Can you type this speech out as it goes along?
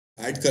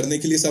Add करने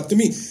के लिए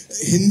सप्तमी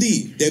Hindi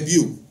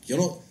debut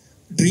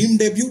dream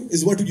debut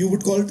is what you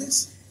would call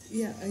this?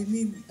 Yeah, I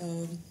mean,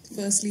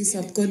 firstly,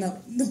 sabko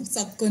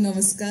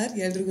namaskar,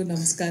 yelrigu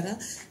namaskara,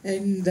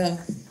 and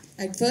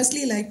I'd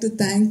firstly like to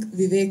thank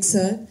Vivek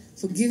sir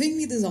for giving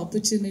me this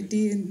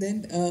opportunity. And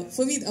then,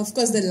 for me, of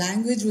course, the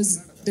language was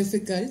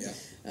difficult. Yeah.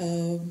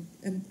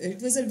 And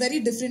it was a very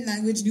different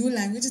language, new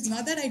language. It's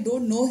not that I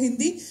don't know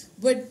Hindi,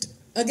 but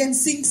again,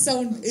 sync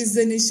sound is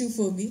an issue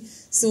for me.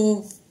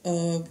 So,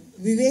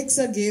 Vivek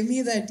sir gave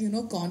me that,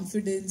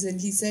 confidence, and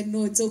he said,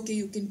 no, it's okay,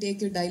 you can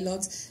take your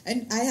dialogues.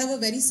 And I have a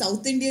very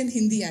South Indian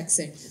Hindi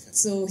accent.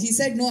 So he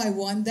said, no, I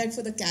want that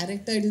for the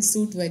character, it will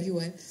suit very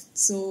well.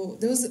 So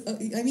there was,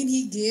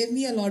 he gave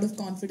me a lot of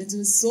confidence. It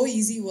was so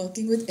easy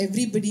working with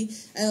everybody.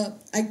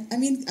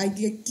 I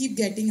keep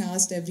getting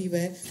asked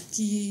everywhere,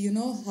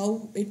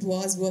 how it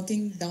was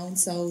working down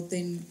south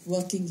and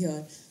working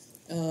here.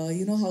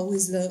 How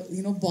is the,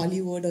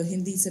 Bollywood or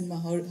Hindi cinema,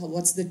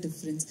 what's the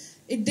difference?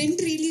 It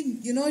didn't really,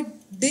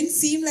 it didn't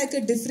seem like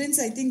a difference.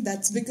 I think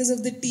that's because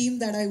of the team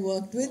that I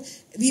worked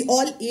with. We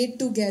all ate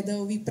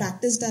together, we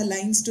practiced our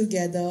lines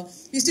together,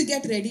 we used to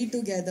get ready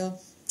together.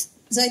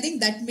 So I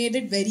think that made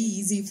it very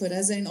easy for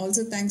us, and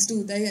also thanks to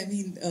Uday,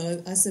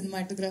 our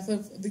cinematographer,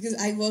 because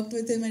I worked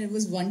with him and it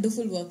was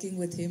wonderful working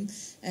with him,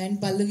 and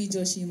Pallavi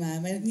Joshi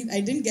ma'am.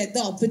 I didn't get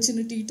the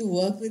opportunity to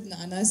work with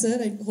Nana sir,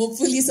 and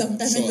hopefully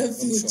sometime in the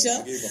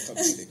future.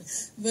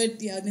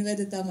 But yeah,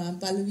 Nivedita ma'am,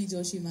 Pallavi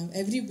Joshi ma'am,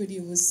 everybody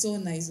was so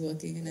nice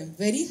working, and I'm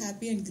very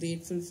happy and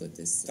grateful for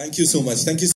this. Thank you so much. Thank you.